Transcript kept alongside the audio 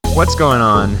What's going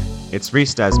on? It's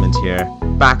Reese Desmond here,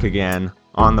 back again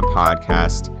on the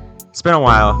podcast. It's been a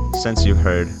while since you've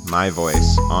heard my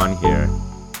voice on here,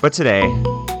 but today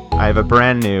I have a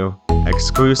brand new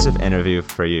exclusive interview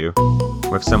for you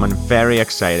with someone very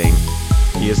exciting.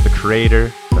 He is the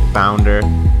creator, the founder,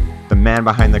 the man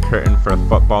behind the curtain for a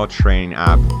football training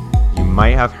app you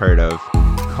might have heard of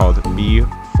called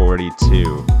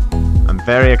B42. I'm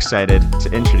very excited to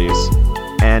introduce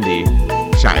Andi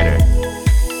Gschaider.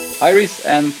 Hi, Reese,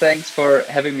 and thanks for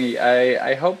having me.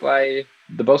 I hope the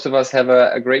both of us have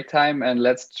a great time, and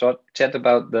let's chat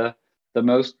about the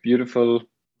most beautiful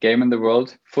game in the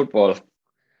world, football.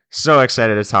 So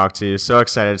excited to talk to you. So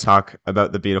excited to talk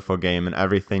about the beautiful game and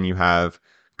everything you have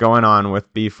going on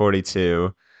with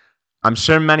B42. I'm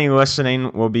sure many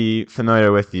listening will be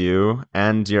familiar with you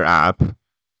and your app,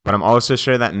 but I'm also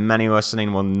sure that many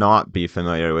listening will not be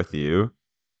familiar with you.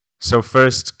 So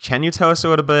first, can you tell us a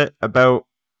little bit about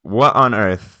what on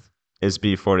earth is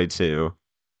B42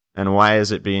 and why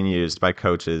is it being used by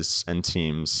coaches and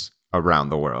teams around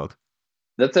the world?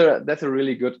 That's a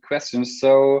really good question.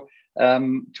 So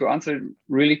to answer it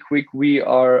really quick, we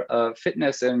are a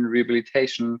fitness and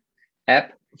rehabilitation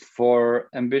app for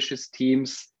ambitious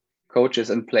teams,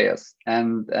 coaches, and players.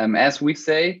 And as we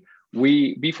say,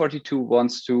 we B42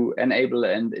 wants to enable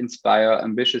and inspire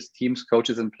ambitious teams,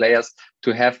 coaches, and players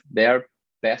to have their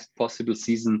best possible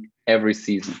season every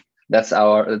season. That's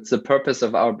the purpose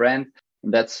of our brand,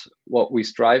 and that's what we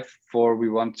strive for. We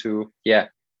want to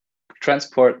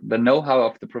transport the know-how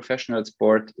of the professional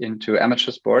sport into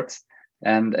amateur sports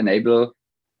and enable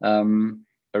a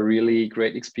really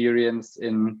great experience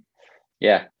in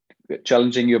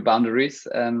challenging your boundaries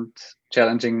and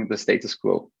challenging the status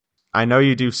quo. I know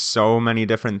you do so many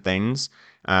different things.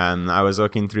 I was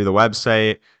looking through the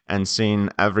website and seeing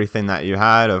everything that you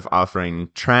had of offering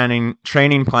training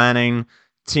planning,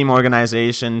 team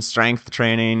organization, strength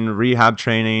training, rehab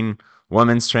training,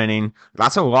 women's training.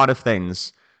 That's a lot of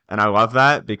things. And I love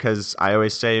that because I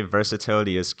always say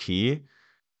versatility is key.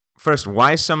 First,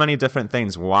 why so many different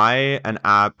things? Why an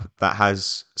app that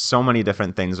has so many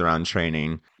different things around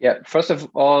training? Yeah, first of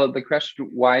all, the question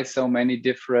why so many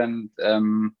different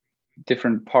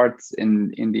parts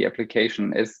in the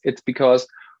application is it's because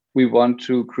we want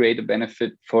to create a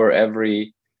benefit for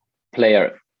every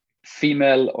player,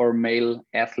 female or male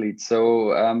athlete.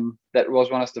 So that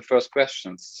was one of the first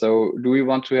questions. So do we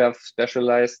want to have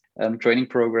specialized training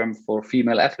program for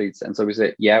female athletes? And so we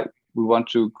say, yeah, we want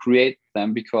to create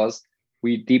them because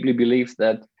we deeply believe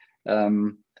that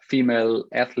female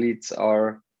athletes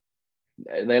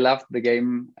they love the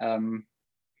game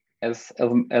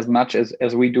as much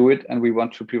as we do it, and we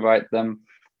want to provide them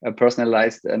a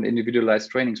personalized and individualized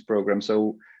trainings program.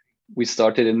 So we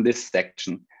started in this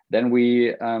section. Then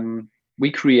we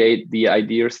create the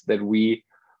ideas that we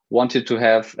wanted to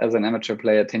have as an amateur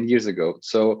player 10 years ago.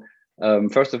 So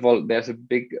first of all, there's a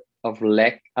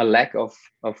lack of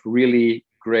really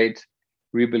great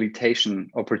rehabilitation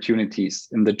opportunities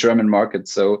in the German market.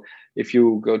 So if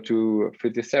you go to a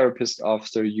physiotherapist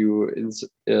after you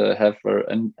have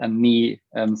a knee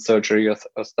surgery or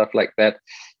stuff like that,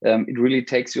 it really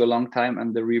takes you a long time,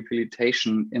 and the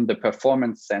rehabilitation in the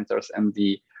performance centers and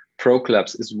the pro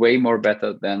clubs is way more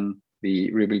better than the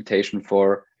rehabilitation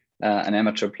for an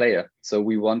amateur player. So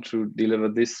we want to deliver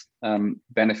this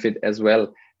benefit as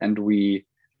well. And we,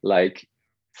 like,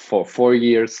 for 4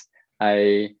 years,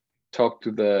 I talked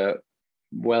to the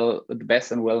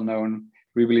best and well-known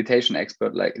rehabilitation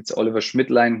expert, like it's Oliver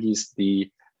Schmidtlein. He's the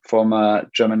former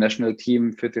German national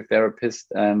team physiotherapist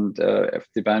and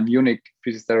FC Bayern Munich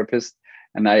physiotherapist.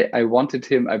 And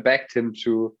I begged him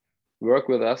to work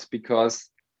with us because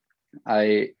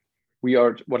we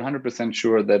are 100%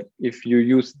 sure that if you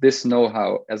use this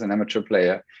know-how as an amateur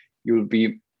player, you'll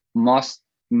be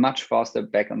much faster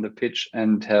back on the pitch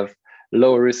and have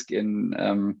low risk in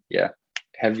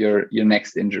have your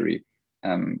next injury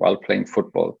while playing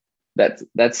football.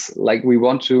 That's like we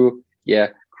want to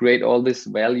create all this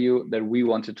value that we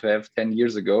wanted to have 10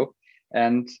 years ago,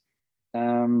 and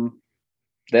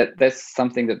that's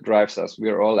something that drives us. We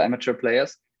are all amateur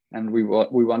players, and we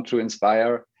want to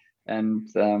inspire and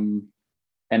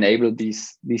enable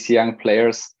these young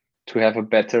players to have a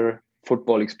better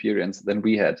football experience than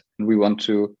we had. And we want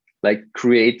to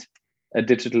create a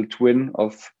digital twin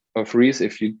of Reese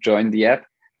if you join the app,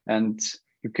 and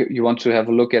you want to have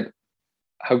a look at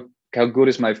how good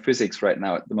is my physics right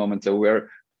now at the moment. So where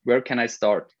can I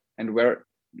start, and where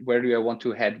do I want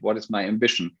to head? What is my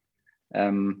ambition?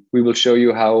 We will show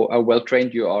you how well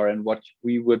trained you are and what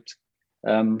we would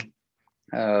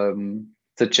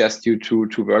suggest you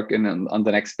to work in on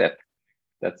the next step.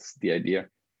 That's the idea.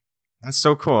 That's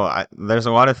so cool. There's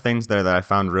a lot of things there that I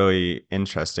found really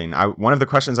interesting. One of the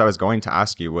questions I was going to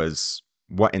ask you was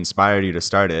what inspired you to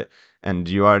start it, and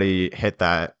you already hit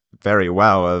that very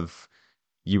well. Of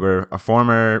you were a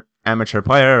former amateur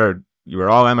player, or you were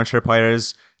all amateur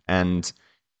players, and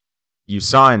you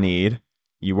saw a need,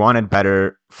 you wanted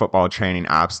better football training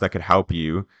apps that could help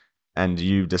you, and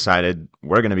you decided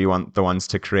we're going to be the ones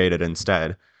to create it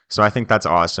instead. So I think that's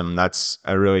awesome. That's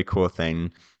a really cool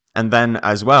thing. And then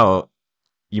as well,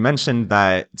 you mentioned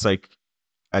that it's like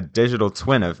a digital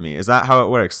twin of me. Is that how it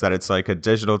works? That it's like a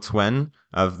digital twin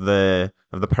of the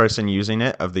person using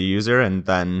it, of the user, and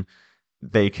then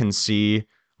they can see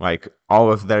like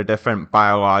all of their different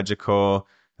biological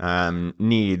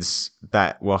needs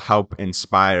that will help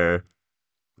inspire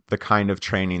the kind of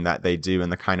training that they do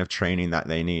and the kind of training that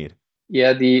they need.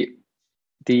 Yeah, the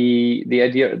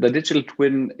idea, the digital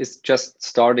twin is just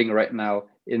starting right now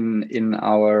in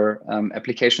our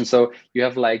application. So you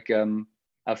have like a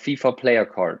FIFA player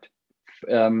card,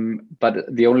 but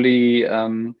the only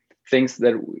things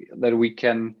that we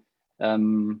can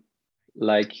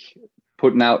like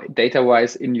put now data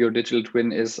wise in your digital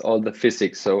twin is all the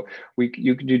physics. So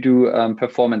you do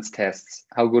performance tests.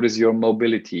 How good is your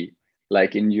mobility,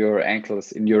 like in your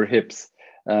ankles, in your hips,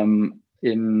 in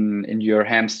your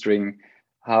hamstring?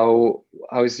 How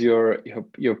is your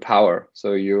power?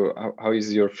 So how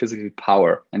is your physical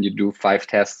power? And you do 5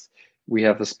 tests. We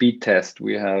have a speed test.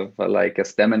 We have like a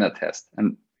stamina test.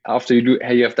 And after you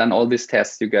have done all these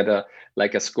tests, you get a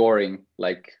like a scoring,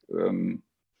 like in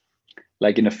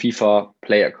a FIFA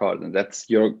player card, and that's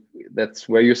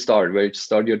where you start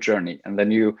your journey. And then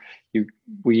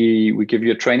we give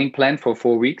you a training plan for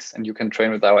 4 weeks, and you can train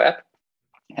with our app.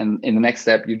 And in the next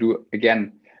step, you do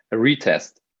again a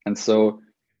retest, and so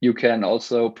you can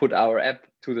also put our app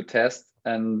to the test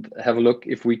and have a look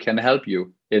if we can help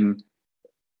you in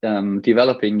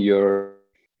developing your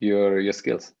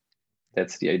skills.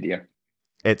 That's the idea.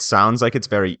 It sounds like it's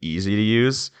very easy to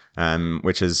use,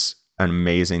 which is an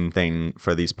amazing thing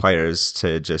for these players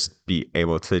to just be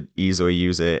able to easily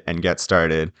use it and get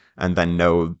started and then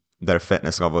know their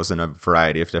fitness levels in a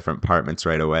variety of different departments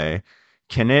right away.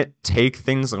 Can it take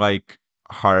things like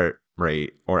heart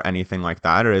rate or anything like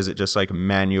that, or is it just like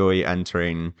manually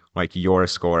entering like your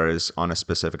scores on a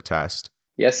specific test?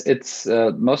 Yes, it's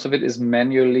most of it is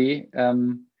manually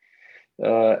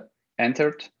uh,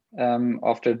 entered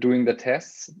after doing the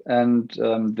tests, and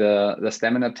the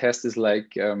stamina test is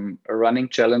like a running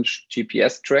challenge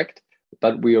GPS tracked,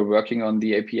 but we are working on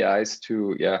the APIs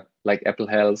to like Apple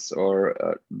Health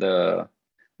or the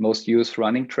most used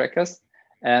running trackers.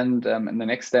 And in the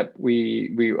next step,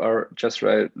 we are just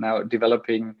right now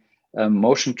developing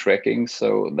motion tracking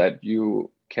so that you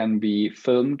can be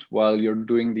filmed while you're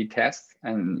doing the test,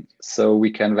 and so we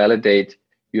can validate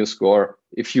your score.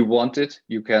 If you want it,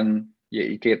 you can.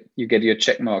 Yeah, you get your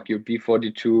check mark, your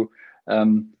B42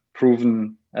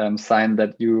 proven sign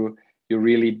that you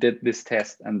really did this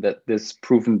test, and that this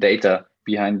proven data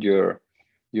behind your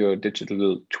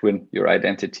digital twin, your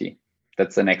identity.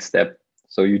 That's the next step.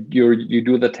 So you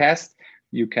do the test.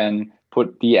 You can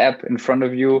put the app in front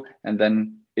of you, and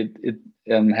then it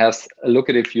has a look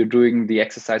at if you're doing the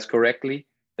exercise correctly,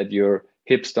 that your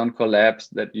hips don't collapse,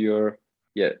 that your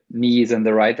knee is in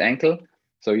the right ankle.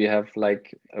 So you have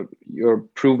like you're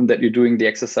proven that you're doing the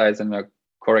exercise in a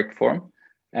correct form,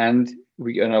 and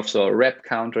we can also a rep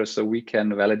counter so we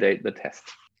can validate the test.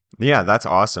 Yeah, that's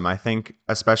awesome. I think,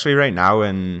 especially right now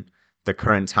in the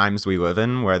current times we live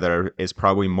in, where there is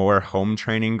probably more home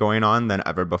training going on than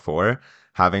ever before,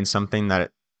 having something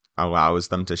that allows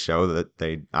them to show that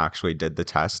they actually did the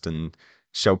test and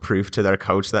show proof to their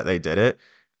coach that they did it,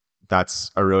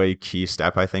 that's a really key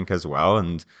step, I think, as well,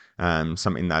 and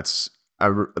something that's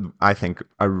I think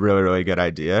a really really good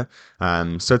idea.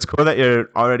 So it's cool that you're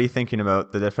already thinking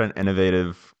about the different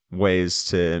innovative ways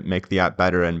to make the app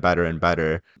better and better and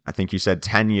better. I think you said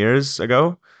 10 years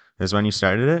ago is when you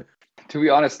started it. To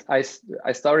be honest, I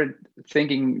started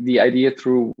thinking the idea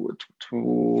through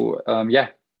to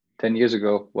 10 years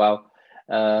ago. Wow,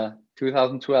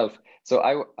 2012. So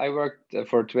I worked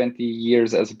for 20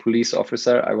 years as a police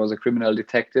officer. I was a criminal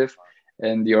detective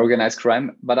in the organized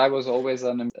crime, but I was always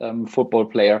a football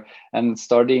player. And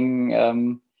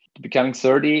starting becoming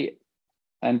 30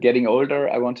 and getting older,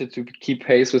 I wanted to keep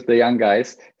pace with the young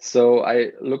guys. So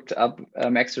I looked up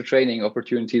extra training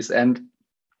opportunities, and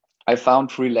I found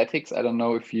Freeletics. I don't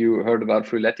know if you heard about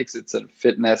Freeletics. It's a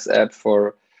fitness app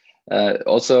for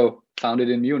also founded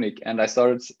in Munich. And I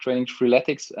started training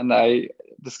Freeletics, and I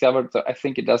discovered that I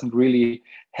think it doesn't really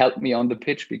help me on the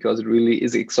pitch because it really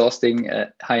is exhausting,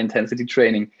 high intensity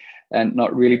training, and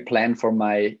not really planned for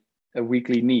my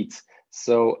weekly needs.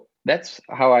 So that's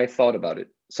how I thought about it.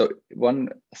 So one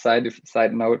side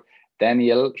note,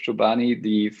 Daniel Shubani,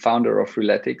 the founder of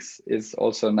Reletics, is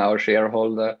also now a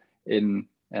shareholder in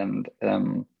and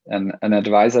an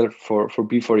advisor for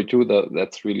B42.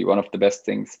 That's really one of the best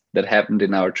things that happened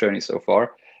in our journey so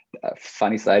far.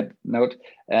 Funny side note.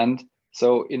 And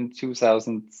so in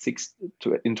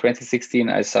 2016,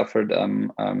 I suffered an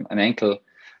um, ankle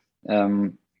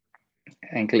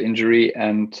injury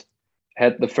and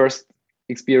had the first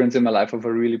experience in my life of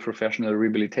a really professional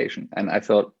rehabilitation. And I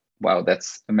thought, wow,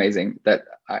 that's amazing. That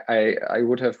I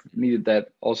would have needed that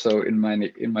also in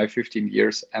my 15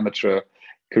 years amateur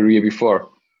career before.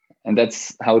 And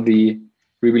that's how the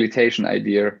rehabilitation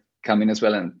idea come in as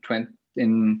well. And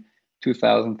in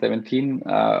 2017,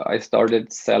 I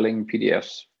started selling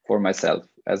PDFs for myself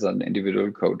as an individual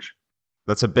coach.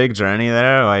 That's a big journey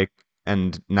there. Like,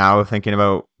 and now thinking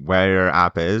about where your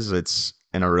app is, it's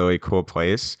in a really cool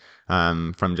place.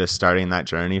 From just starting that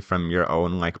journey from your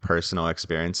own like personal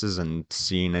experiences and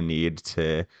seeing a need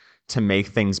to make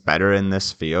things better in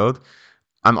this field.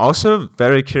 I'm also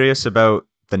very curious about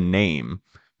the name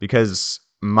because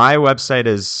my website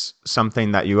is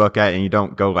something that you look at and you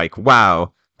don't go like,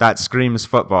 wow, that screams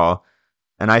football.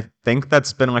 And I think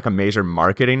that's been like a major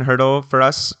marketing hurdle for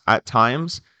us at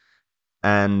times.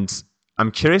 And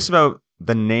I'm curious about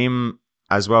the name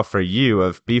as well for you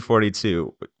of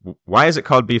B42. Why is it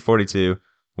called B42?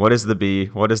 What is the B?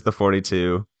 What is the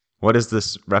 42? What does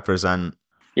this represent?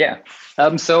 Yeah.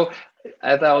 So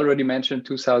as I already mentioned,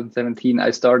 2017,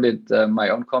 I started my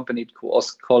own company. It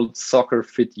was called Soccer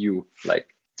Fit You.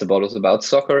 Like was about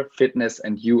soccer, fitness,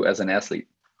 and you as an athlete.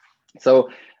 So,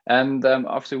 and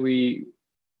after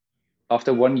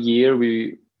 1 year,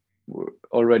 we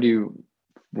already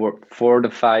were 4 to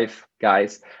 5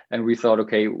 guys, and we thought,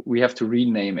 okay, we have to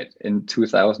rename it in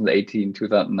 2018,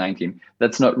 2019.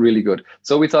 That's not really good.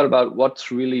 So we thought about what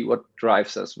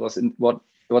drives us,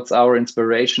 what's our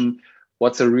inspiration,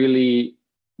 what do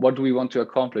we want to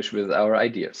accomplish with our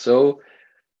idea. So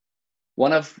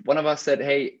one of us said,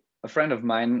 hey, a friend of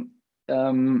mine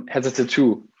has a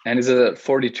tattoo and is a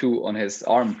 42 on his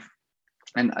arm.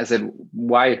 And I said,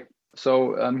 why?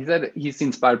 So he said he's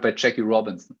inspired by Jackie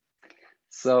Robinson.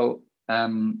 So I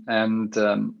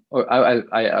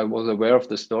was aware of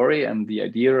the story and the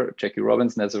idea. Jackie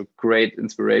Robinson has a great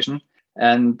inspiration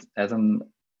and as an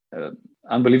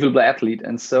unbelievable athlete.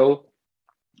 And so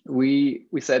we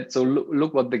said, so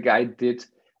look what the guy did,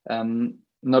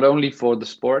 not only for the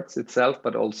sports itself,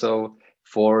 but also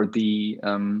for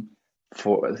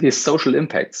for his social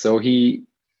impact. So he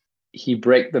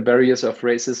break the barriers of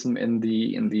racism in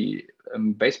the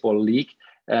baseball league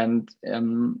and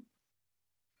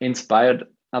inspired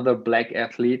other black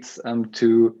athletes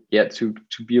to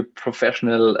be a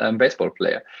professional baseball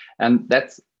player. And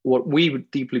that's what we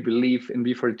deeply believe in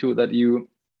B42, that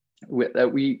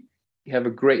we have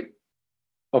a great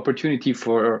opportunity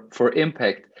for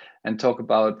impact and talk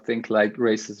about things like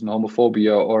racism,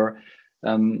 homophobia, or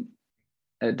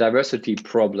diversity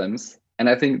problems. And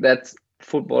I think that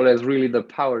football has really the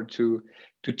power to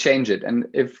change it. And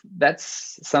if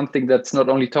that's something that's not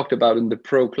only talked about in the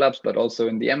pro clubs but also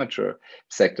in the amateur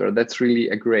sector, that's really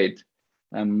a great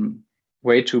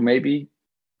way to maybe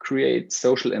create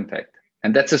social impact.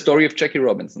 And that's the story of Jackie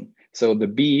Robinson. So the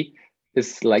B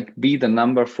is like be the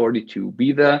number 42,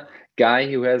 be the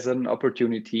guy who has an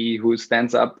opportunity, who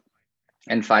stands up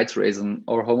and fights racism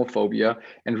or homophobia,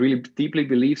 and really deeply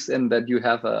believes in that you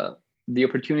have the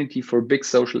opportunity for big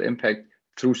social impact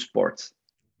through sports.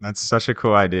 That's such a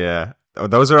cool idea.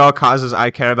 Those are all causes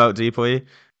I care about deeply.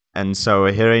 And so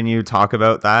hearing you talk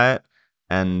about that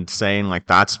and saying like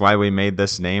that's why we made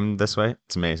this name this way,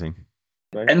 it's amazing.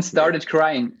 And started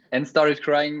crying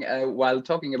while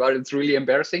talking about it. It's really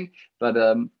embarrassing, but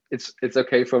it's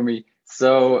okay for me.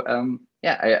 So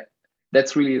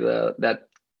that's really that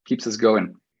keeps us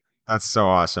going. That's so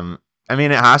awesome. I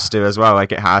mean, it has to as well.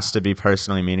 Like, it has to be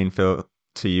personally meaningful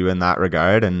to you in that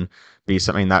regard and be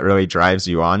something that really drives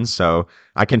you on. So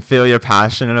I can feel you're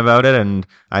passionate about it. And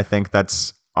I think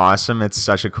that's awesome. It's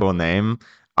such a cool name.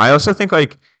 I also think,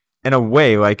 like, in a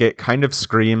way, like, it kind of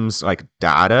screams like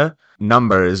data,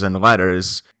 numbers, and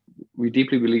letters. We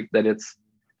deeply believe that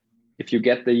if you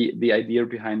get the idea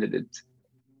behind it,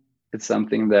 it's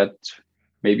something that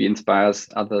maybe inspires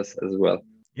others as well.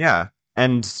 Yeah.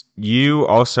 And you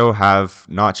also have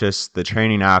not just the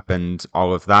training app and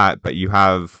all of that, but you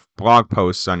have blog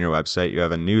posts on your website. You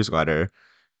have a newsletter.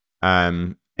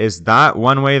 Is that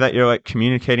one way that you're like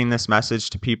communicating this message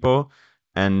to people?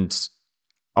 And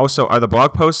also, are the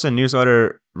blog posts and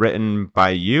newsletter written by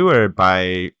you or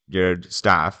by your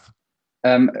staff?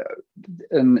 Um,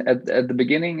 and at the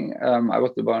beginning, I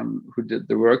was the one who did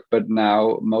the work, but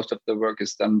now most of the work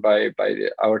is done by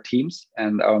our teams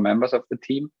and our members of the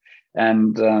team.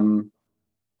 And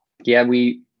yeah,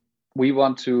 we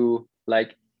want to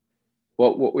like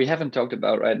what we haven't talked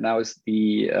about right now is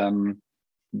the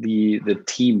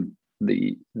team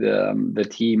the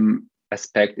team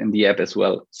aspect in the app as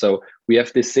well. So we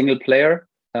have this single player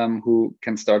who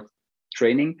can start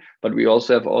training, but we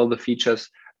also have all the features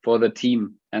for the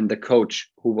team and the coach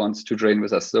who wants to train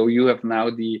with us. So you have now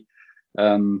the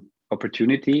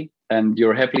opportunity, and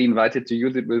you're happily invited to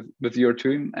use it with your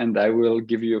team. And I will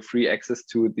give you free access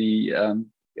to the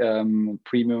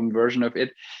premium version of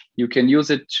it. You can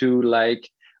use it to like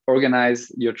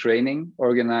organize your training,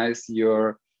 organize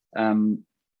your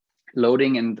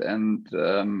loading, and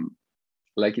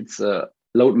like it's a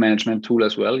load management tool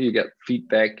as well. You get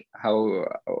feedback how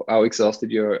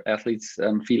exhausted your athletes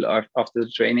feel after the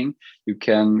training. You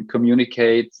can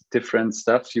communicate different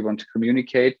stuff you want to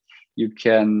communicate. You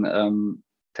can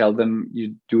tell them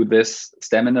you do this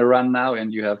stamina run now,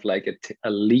 and you have like a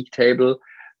league table,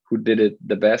 who did it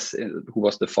the best, who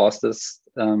was the fastest,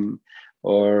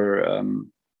 or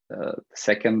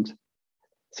second.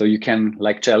 So you can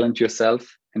like challenge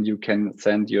yourself, and you can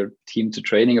send your team to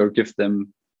training or give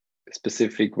them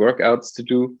specific workouts to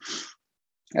do.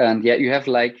 And yeah, you have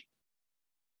like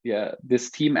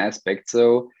this team aspect.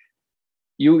 So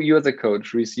you're the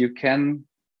coach, Reese. You can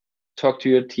talk to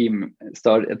your team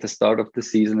at the start of the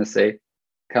season and say,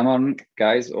 come on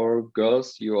guys or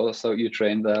girls, you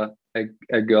train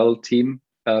a girl team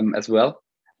as well.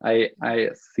 I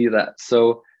see that.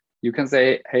 So you can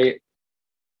say, hey,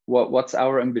 what's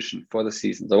our ambition for the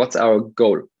season? So what's our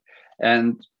goal?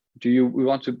 And we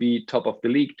want to be top of the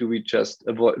league? Do we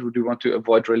want to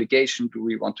avoid relegation? Do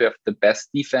we want to have the best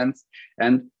defense?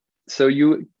 And so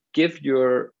you give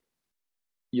your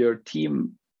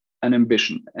team an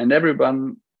ambition, and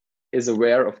everyone is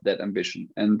aware of that ambition.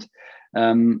 And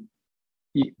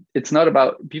it's not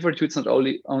about B42. It's not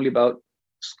only about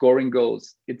scoring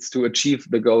goals. It's to achieve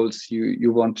the goals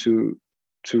you want to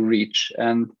reach.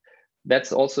 And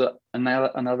that's also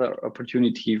another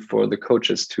opportunity for the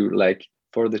coaches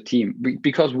for the team,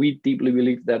 because we deeply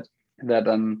believe that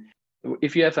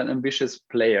if you have an ambitious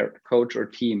player, coach, or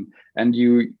team, and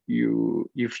you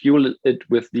fuel it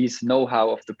with these know-how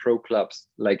of the pro clubs,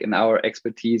 like in our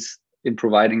expertise in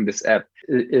providing this app,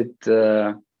 it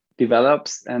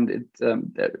develops, and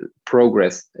it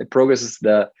progress. Progress is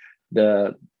the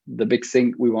big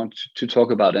thing we want to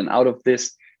talk about. And out of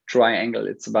this triangle,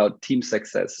 it's about team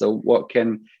success. So what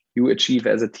can you achieve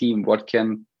as a team? What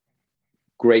can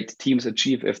great teams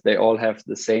achieve if they all have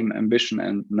the same ambition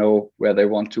and know where they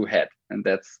want to head? And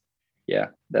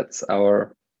that's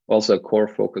our also a core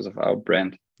focus of our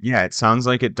brand. Yeah, it sounds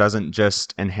like it doesn't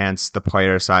just enhance the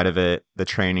player side of it, the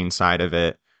training side of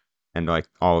it, and like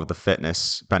all of the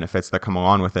fitness benefits that come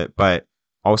along with it, but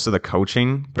also the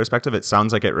coaching perspective. It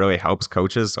sounds like it really helps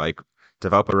coaches like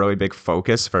develop a really big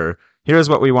focus for, here's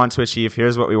what we want to achieve,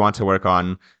 here's what we want to work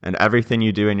on, and everything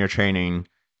you do in your training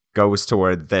goes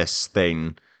toward this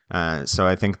thing. So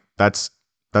I think that's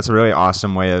a really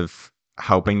awesome way of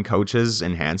helping coaches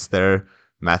enhance their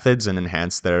methods and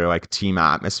enhance their like team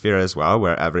atmosphere as well,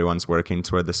 where everyone's working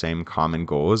toward the same common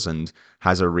goals and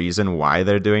has a reason why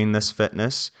they're doing this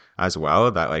fitness as well,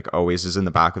 that like always is in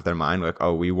the back of their mind, like,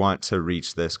 oh, we want to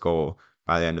reach this goal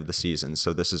by the end of the season,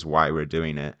 so this is why we're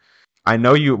doing it. I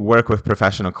know you work with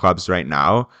professional clubs right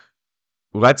now.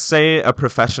 Let's say a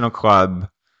professional club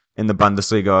in the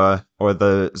Bundesliga or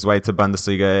the Zweite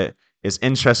Bundesliga is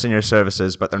interested in your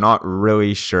services, but they're not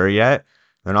really sure yet.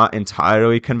 They're not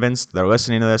entirely convinced. They're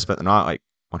listening to this, but they're not like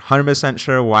 100%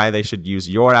 sure why they should use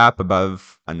your app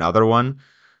above another one.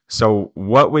 So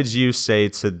what would you say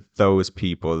to those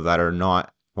people that are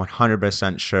not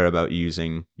 100% sure about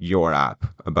using your app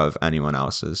above anyone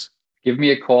else's? Give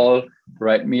me a call,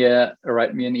 write me an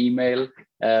email,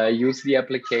 use the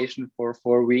application for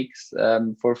 4 weeks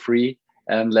for free,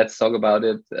 and let's talk about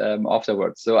it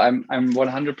afterwards. So I'm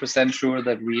 100% sure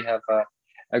that we have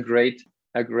a great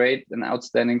and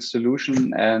outstanding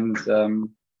solution, and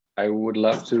I would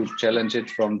love to challenge it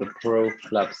from the pro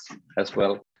clubs as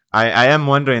well. I am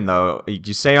wondering though,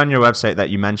 you say on your website that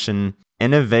you mention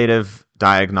innovative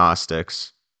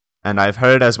diagnostics, and I've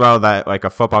heard as well that like a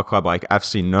football club like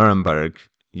FC Nuremberg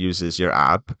uses your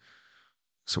app.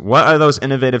 So what are those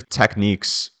innovative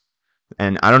techniques?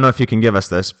 And I don't know if you can give us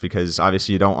this, because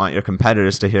obviously you don't want your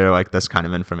competitors to hear like this kind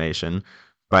of information,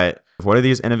 but what are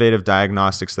these innovative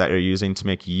diagnostics that you're using to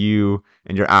make you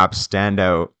and your app stand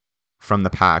out from the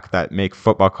pack that make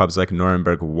football clubs like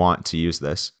Nuremberg want to use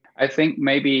this? I think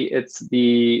maybe it's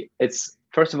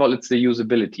first of all, it's the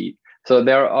usability. So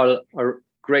there are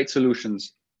great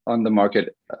solutions on the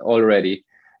market already,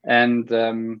 and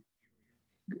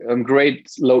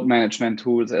great load management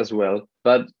tools as well.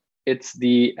 But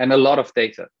and a lot of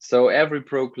data. So every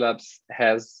pro clubs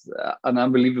has an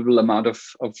unbelievable amount of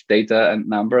data and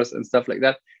numbers and stuff like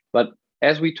that. But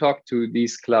as we talk to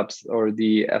these clubs or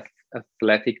the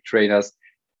athletic trainers,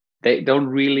 they don't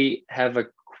really have a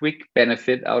quick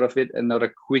benefit out of it, and not a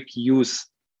quick use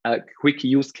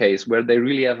case where they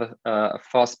really have a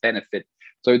fast benefit.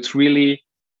 So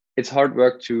it's hard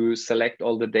work to select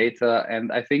all the data.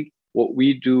 And I think what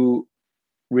we do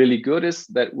really good is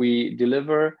that we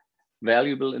deliver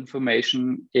valuable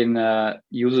information in a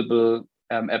usable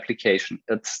application.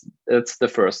 That's the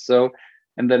first. So,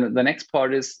 and then the next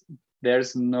part is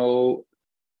there's no.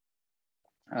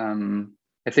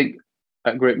 I think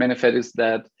a great benefit is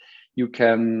that you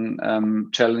can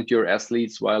challenge your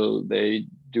athletes while they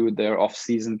do their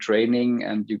off-season training,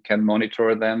 and you can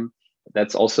monitor them.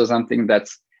 That's also something that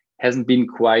hasn't been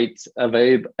quite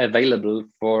available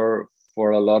for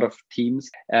a lot of teams.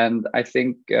 And I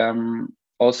think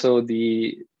also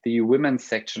the women's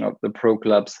section of the pro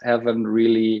clubs haven't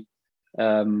really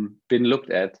been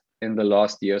looked at in the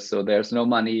last year. So there's no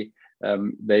money.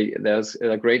 There's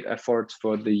a great effort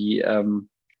for the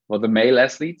male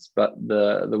athletes, but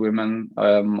the women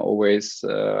always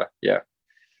are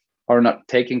not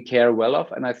taken care well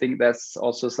of. And I think that's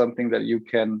also something that you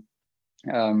can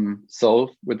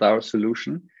solve with our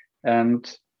solution.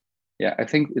 And yeah, I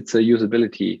think it's a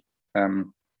usability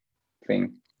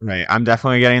thing. Right. I'm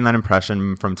definitely getting that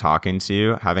impression from talking to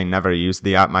you, having never used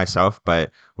the app myself,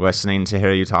 but listening to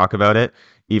hear you talk about it.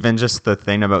 Even just the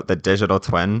thing about the digital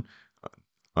twin,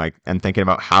 like, and thinking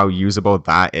about how usable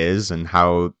that is and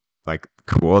how like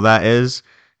cool that is,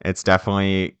 it's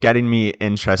definitely getting me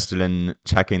interested in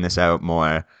checking this out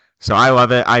more. So I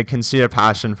love it. I can see your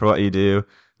passion for what you do.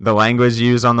 The language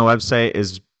used on the website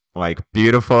is like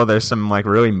beautiful. There's some like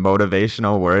really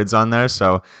motivational words on there.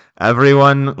 So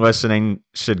everyone listening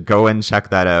should go and check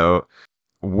that out.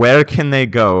 Where can they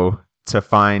go to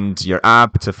find your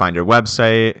app, to find your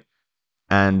website,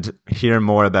 and hear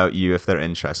more about you if they're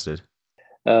interested?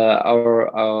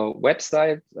 Our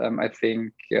website, I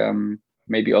think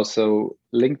maybe also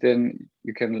LinkedIn.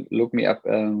 You can look me up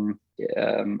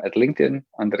at LinkedIn,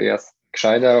 Andreas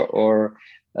Gschaider, or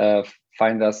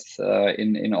find us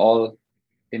in all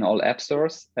app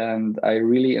stores. And I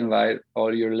really invite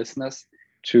all your listeners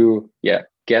to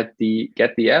get the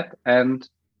app and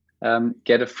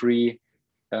get a free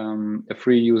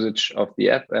usage of the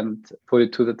app and put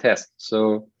it to the test.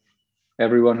 So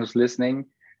everyone who's listening,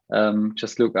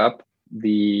 just look up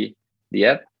the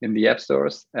app in the app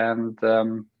stores and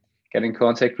get in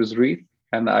contact with Reith,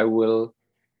 and I will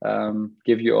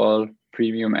give you all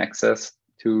premium access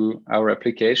to our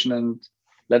application. And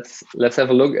let's have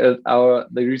a look at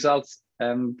the results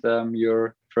and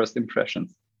your first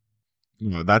impressions.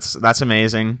 That's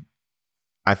amazing.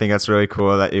 I think that's really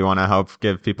cool that you want to help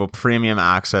give people premium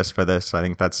access for this. I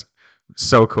think that's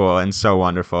so cool and so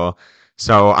wonderful.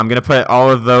 So I'm going to put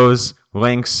all of those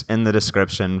links in the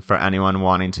description for anyone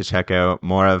wanting to check out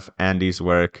more of Andy's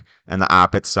work and the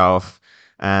app itself.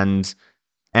 And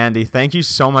Andi, thank you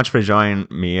so much for joining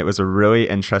me. It was a really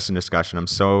interesting discussion. I'm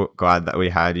so glad that we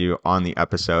had you on the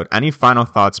episode. Any final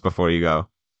thoughts before you go?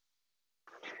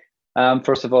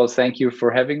 First of all, thank you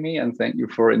for having me, and thank you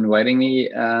for inviting me.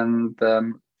 And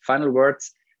final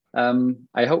words,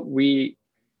 I hope we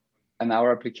and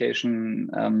our application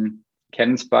can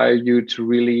inspire you to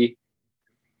really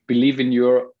believe in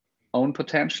your own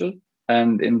potential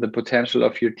and in the potential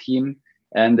of your team,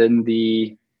 and in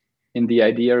the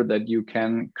idea that you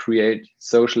can create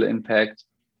social impact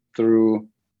through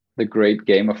the great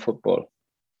game of football.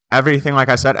 Everything, like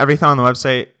I said, everything on the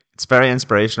website, it's very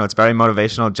inspirational. It's very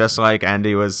motivational, just like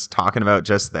Andi was talking about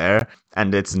just there.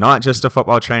 And it's not just a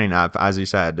football training app, as you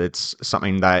said. It's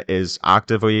something that is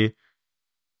actively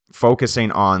focusing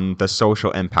on the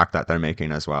social impact that they're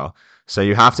making as well. So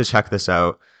you have to check this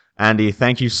out. Andi,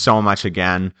 thank you so much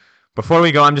again. Before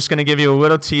we go, I'm just going to give you a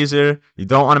little teaser. You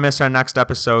don't want to miss our next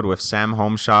episode with Sam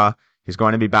Holmshaw. He's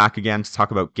going to be back again to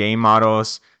talk about game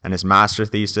models and his master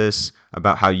thesis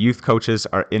about how youth coaches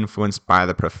are influenced by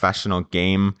the professional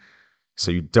game.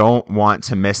 So you don't want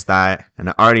to miss that. And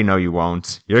I already know you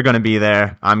won't. You're going to be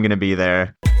there. I'm going to be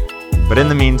there. But in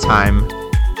the meantime,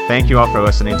 thank you all for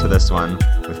listening to this one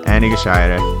with Andi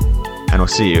Gschaider, and we'll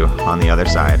see you on the other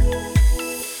side.